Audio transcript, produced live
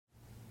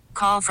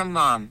Call from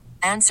mom.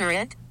 Answer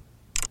it.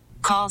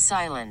 Call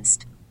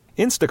silenced.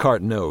 Instacart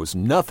knows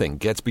nothing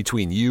gets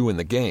between you and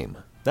the game.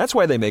 That's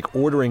why they make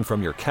ordering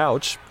from your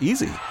couch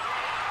easy.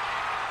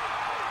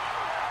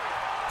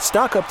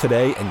 Stock up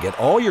today and get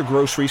all your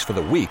groceries for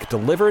the week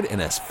delivered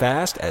in as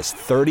fast as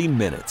 30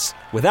 minutes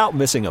without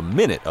missing a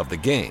minute of the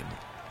game.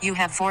 You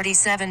have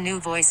 47 new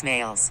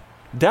voicemails.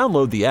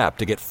 Download the app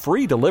to get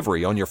free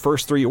delivery on your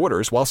first 3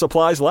 orders while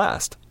supplies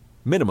last.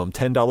 Minimum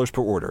 $10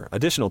 per order.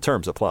 Additional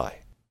terms apply.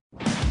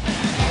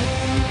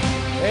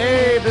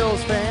 Hey,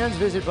 Bills fans,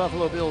 visit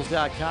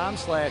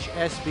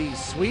BuffaloBills.com/SB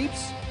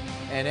Sweeps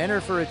and enter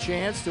for a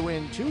chance to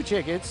win 2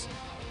 tickets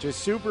to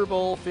Super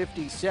Bowl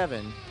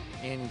 57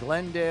 in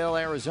Glendale,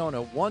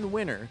 Arizona. One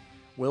winner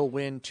will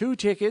win 2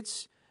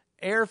 tickets,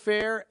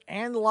 airfare,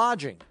 and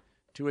lodging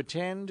to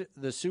attend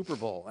the Super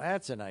Bowl.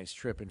 That's a nice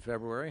trip in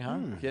February, huh?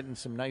 Getting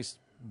some nice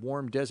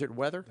warm desert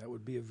weather. That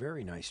would be a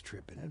very nice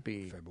trip in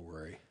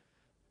February.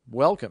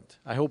 Welcomed.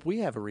 I hope we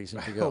have a reason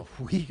to go.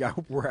 I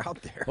hope we're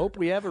out there. Hope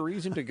we have a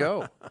reason to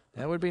go.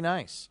 That would be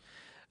nice.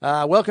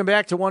 Welcome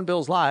back to One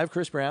Bills Live.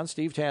 Chris Brown,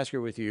 Steve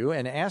Tasker with you,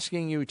 and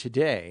asking you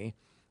today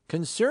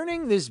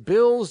concerning this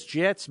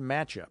Bills-Jets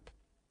matchup.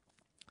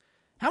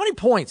 How many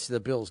points do the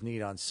Bills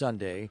need on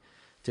Sunday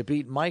to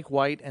beat Mike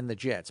White and the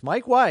Jets?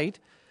 Mike White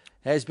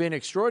has been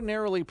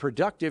extraordinarily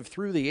productive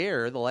through the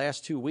air the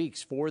last 2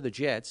 weeks for the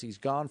Jets. He's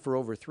gone for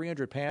over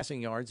 300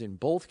 passing yards in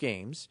both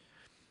games.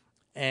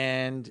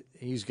 And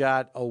he's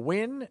got a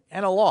win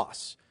and a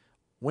loss.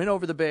 Win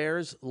over the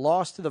Bears,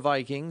 loss to the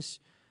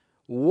Vikings.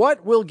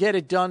 What will get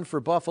it done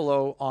for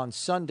Buffalo on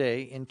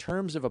Sunday in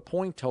terms of a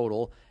point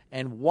total,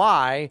 and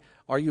why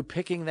are you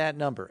picking that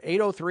number?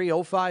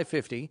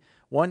 803-0550,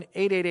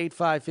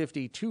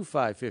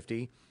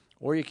 1-888-550-2550,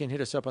 or you can hit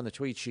us up on the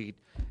tweet sheet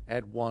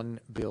at One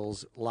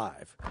Bills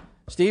Live.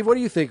 Steve, what do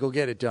you think will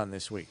get it done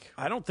this week?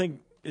 I don't think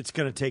it's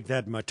going to take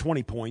that much.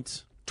 20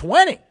 points.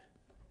 20?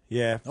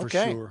 Yeah, for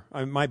sure.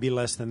 It might be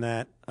less than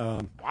that.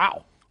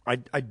 Wow.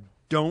 I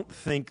don't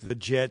think the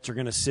Jets are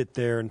going to sit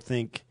there and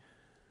think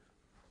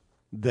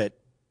that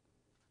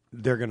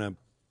they're going to,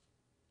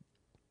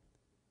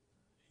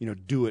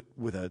 do it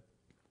with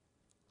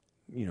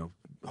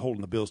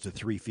holding the Bills to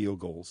 3 field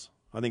goals.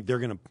 I think they're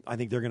going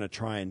to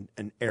try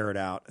and air it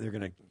out. They're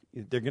going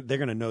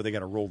to know they got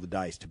to roll the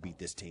dice to beat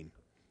this team.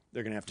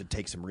 They're going to have to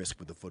take some risk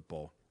with the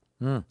football.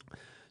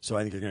 So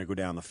I think they're going to go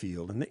down the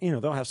field, and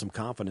they'll have some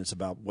confidence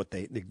about what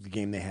the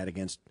game they had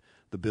against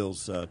the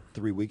Bills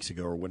 3 weeks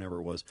ago or whenever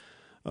it was,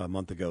 a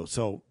month ago.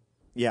 So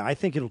yeah, I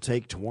think it'll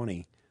take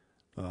 20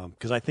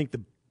 because I think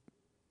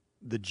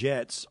the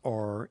Jets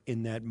are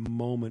in that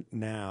moment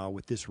now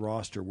with this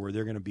roster where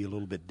they're going to be a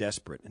little bit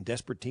desperate, and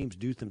desperate teams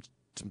do some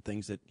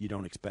things that you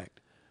don't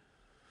expect.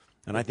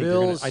 And I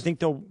think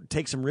they'll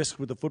take some risks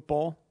with the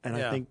football, and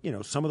I think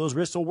some of those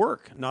risks will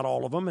work. Not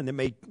all of them, and they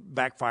may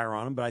backfire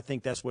on them, but I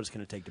think that's what it's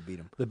going to take to beat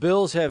them. The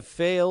Bills have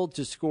failed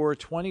to score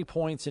 20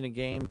 points in a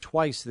game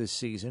twice this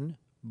season,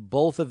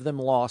 both of them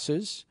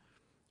losses.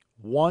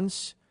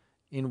 Once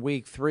in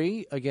Week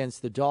 3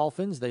 against the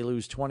Dolphins, they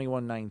lose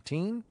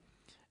 21-19,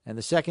 and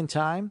the second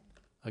time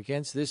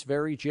against this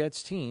very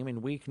Jets team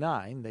in Week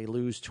 9, they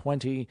lose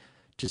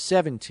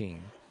 20-17.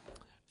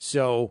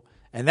 So.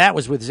 And that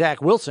was with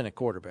Zach Wilson at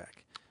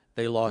quarterback.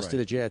 They lost to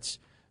the Jets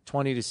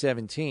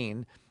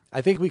 20-17.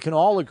 I think we can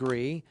all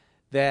agree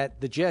that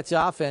the Jets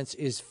offense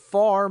is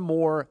far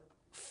more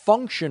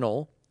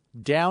functional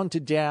down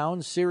to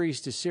down, series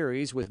to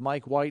series with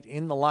Mike White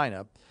in the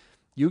lineup.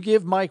 You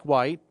give Mike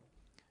White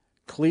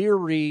clear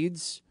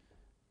reads,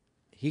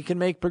 he can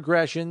make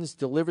progressions,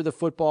 deliver the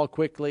football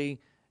quickly,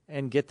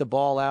 and get the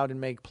ball out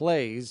and make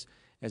plays,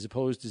 as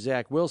opposed to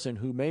Zach Wilson,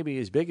 who maybe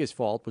his biggest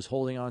fault was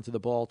holding on to the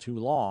ball too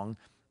long.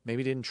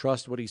 Maybe didn't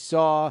trust what he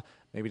saw,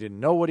 maybe didn't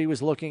know what he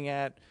was looking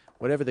at,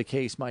 whatever the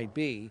case might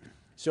be.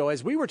 So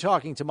as we were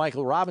talking to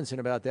Michael Robinson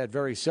about that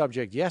very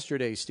subject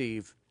yesterday,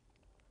 Steve,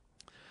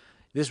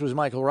 this was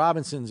Michael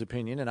Robinson's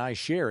opinion, and I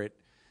share it,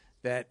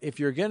 that if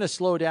you're going to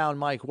slow down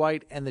Mike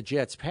White and the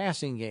Jets'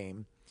 passing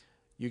game,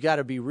 you got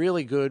to be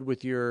really good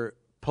with your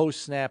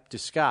post-snap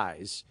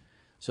disguise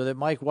so that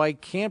Mike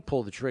White can't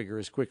pull the trigger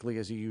as quickly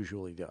as he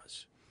usually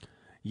does.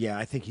 Yeah,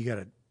 I think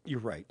you're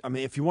right. I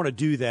mean, if you want to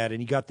do that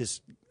and you got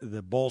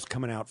the ball's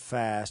coming out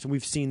fast, and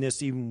we've seen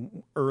this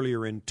even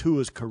earlier in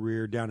Tua's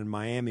career down in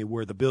Miami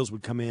where the Bills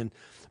would come in,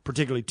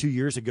 particularly 2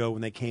 years ago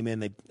when they came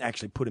in, they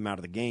actually put him out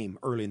of the game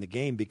early in the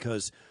game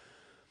because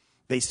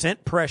they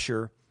sent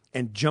pressure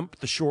and jumped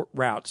the short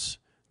routes,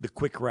 the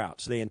quick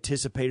routes. They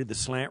anticipated the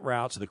slant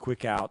routes, the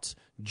quick outs,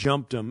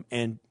 jumped them,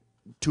 and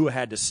Tua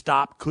had to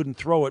stop, couldn't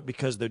throw it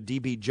because the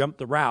DB jumped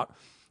the route,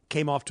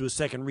 came off to a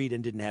second read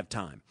and didn't have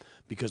time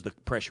because the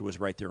pressure was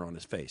right there on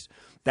his face.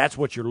 That's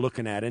what you're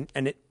looking at,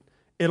 and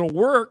it'll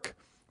work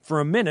for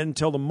a minute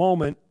until the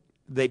moment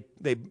they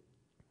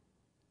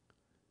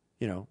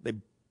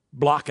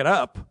block it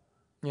up.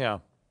 Yeah.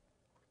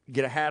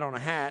 Get a hat on a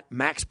hat,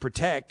 max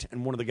protect,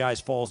 and one of the guys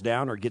falls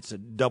down or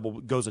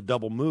goes a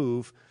double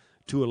move.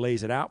 Tua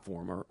lays it out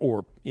for him,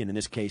 or in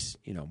this case,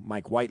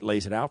 Mike White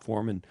lays it out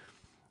for him, and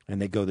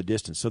and they go the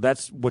distance. So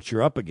that's what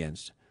you're up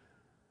against.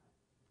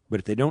 But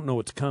if they don't know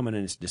what's coming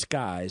and it's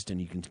disguised,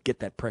 and you can get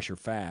that pressure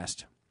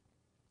fast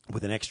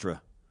with an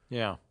extra,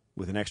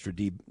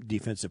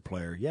 defensive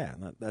player,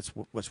 that's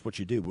what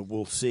you do. But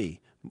we'll see.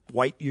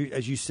 White,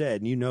 as you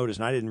said, and you noticed,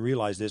 and I didn't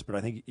realize this, but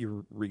I think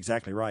you're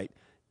exactly right.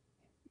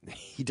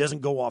 He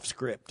doesn't go off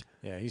script.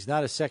 Yeah, he's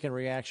not a second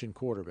reaction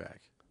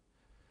quarterback.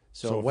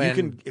 So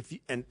when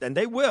and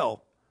they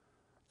will,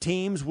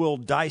 teams will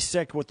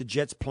dissect what the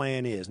Jets'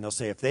 plan is, and they'll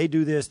say if they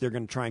do this, they're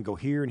going to try and go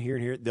here and here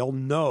and here. They'll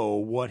know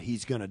what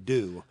he's going to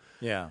do.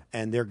 Yeah,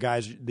 and their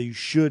guys, they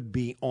should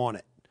be on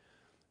it.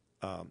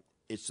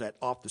 It's that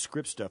off the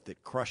script stuff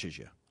that crushes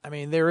you. I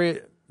mean, there is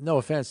no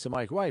offense to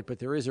Mike White, but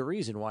there is a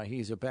reason why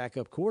he's a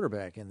backup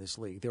quarterback in this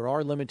league. There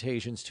are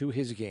limitations to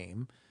his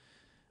game.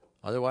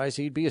 Otherwise,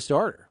 he'd be a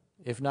starter,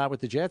 if not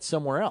with the Jets,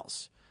 somewhere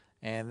else.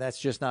 And that's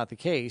just not the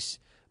case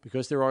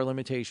because there are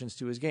limitations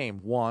to his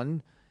game.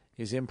 One,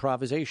 his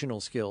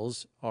improvisational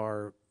skills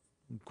are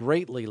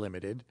greatly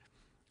limited.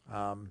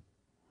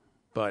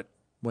 But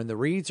when the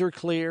reads are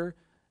clear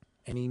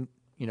and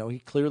he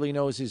clearly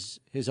knows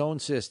his own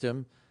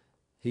system,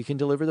 he can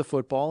deliver the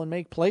football and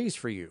make plays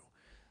for you.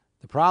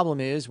 The problem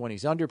is when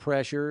he's under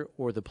pressure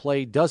or the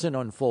play doesn't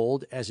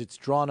unfold as it's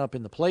drawn up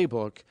in the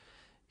playbook,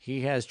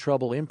 he has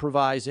trouble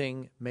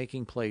improvising,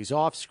 making plays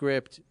off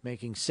script,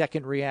 making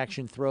second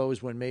reaction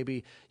throws when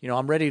maybe,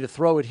 I'm ready to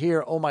throw it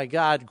here. Oh, my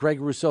God, Greg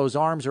Rousseau's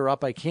arms are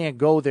up. I can't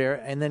go there.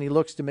 And then he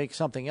looks to make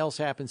something else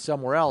happen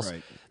somewhere else.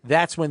 Right.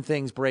 That's when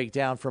things break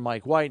down for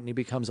Mike White, and he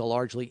becomes a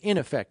largely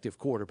ineffective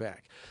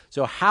quarterback.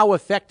 So how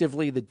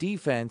effectively the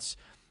defense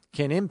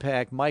can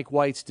impact Mike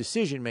White's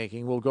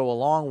decision-making will go a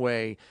long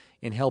way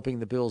in helping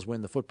the Bills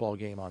win the football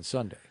game on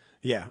Sunday.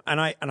 Yeah,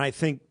 and I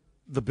think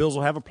the Bills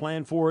will have a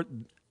plan for it.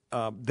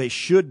 They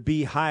should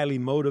be highly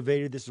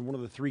motivated. This is one of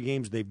the 3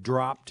 games they've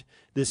dropped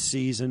this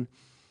season.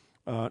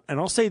 And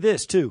I'll say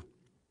this, too,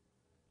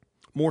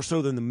 more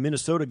so than the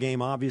Minnesota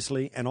game,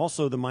 obviously, and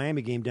also the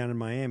Miami game down in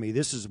Miami.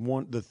 This is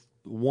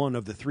one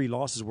of the 3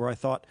 losses where I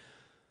thought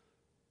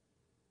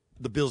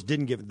the Bills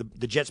didn't give it.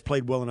 The Jets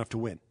played well enough to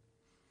win.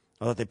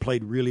 I thought they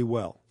played really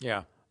well.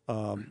 Yeah.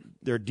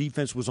 Their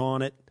defense was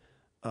on it.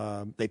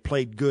 They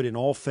played good in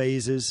all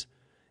phases,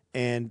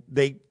 and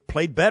they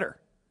played better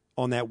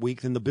on that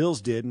week than the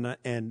Bills did,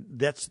 and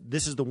this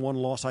is the one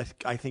loss I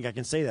think I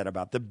can say that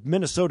about. The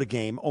Minnesota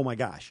game, oh my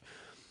gosh,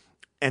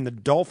 and the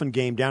Dolphin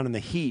game down in the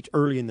heat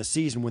early in the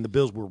season when the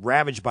Bills were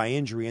ravaged by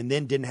injury and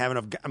then didn't have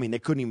enough. I mean, they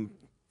couldn't even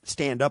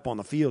stand up on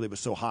the field; it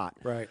was so hot.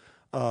 Right.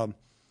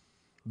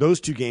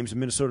 Those 2 games, the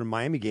Minnesota and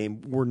Miami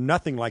game, were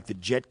nothing like the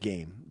Jet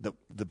game that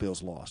the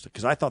Bills lost,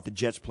 because I thought the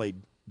Jets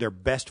played their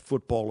best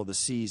football of the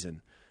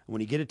season.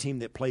 When you get a team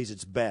that plays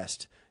its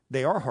best,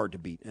 they are hard to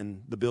beat,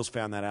 and the Bills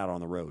found that out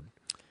on the road.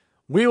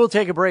 We will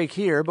take a break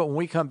here, but when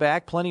we come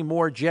back, plenty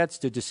more Jets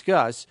to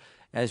discuss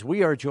as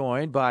we are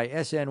joined by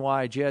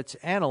SNY Jets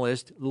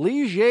analyst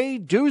Lige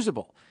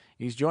Douzable.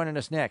 He's joining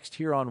us next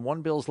here on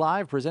One Bills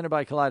Live, presented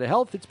by Kaleida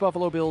Health. It's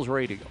Buffalo Bills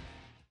Radio.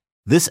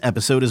 This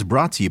episode is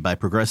brought to you by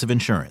Progressive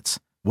Insurance.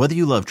 Whether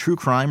you love true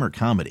crime or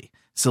comedy,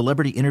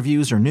 celebrity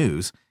interviews or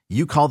news,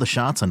 you call the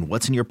shots on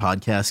what's in your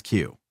podcast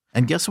queue.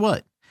 And guess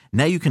what?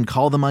 Now you can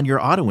call them on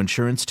your auto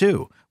insurance,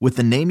 too, with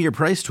the Name Your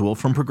Price tool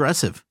from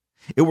Progressive.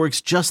 It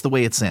works just the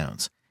way it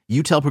sounds.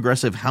 You tell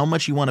Progressive how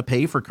much you want to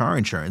pay for car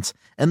insurance,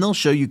 and they'll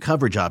show you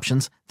coverage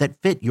options that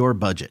fit your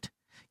budget.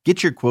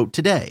 Get your quote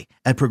today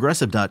at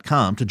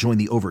Progressive.com to join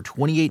the over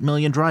 28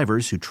 million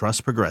drivers who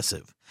trust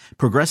Progressive.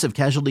 Progressive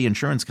Casualty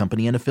Insurance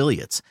Company and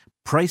Affiliates.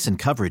 Price and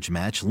coverage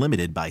match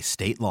limited by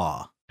state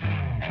law.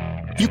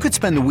 You could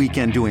spend the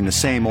weekend doing the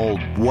same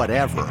old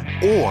whatever,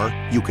 or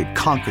you could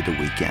conquer the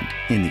weekend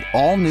in the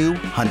all-new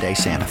Hyundai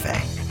Santa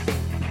Fe.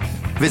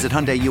 Visit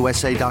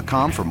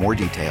HyundaiUSA.com for more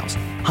details.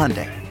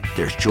 Hyundai,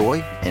 there's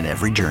joy in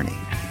every journey.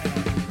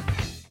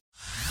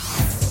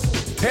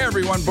 Hey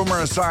everyone,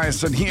 Boomer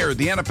Esiason here.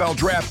 The NFL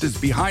Draft is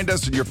behind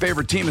us and your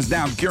favorite team is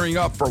now gearing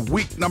up for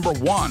week number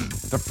 1.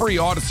 The free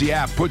Odyssey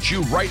app puts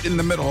you right in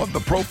the middle of the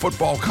pro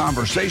football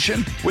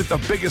conversation with the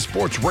biggest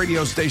sports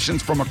radio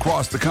stations from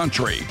across the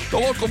country. The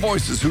local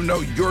voices who know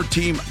your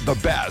team the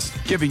best,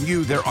 giving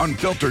you their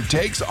unfiltered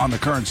takes on the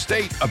current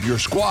state of your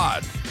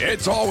squad.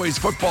 It's always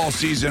football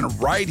season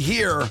right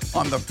here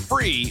on the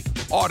free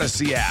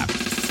Odyssey app.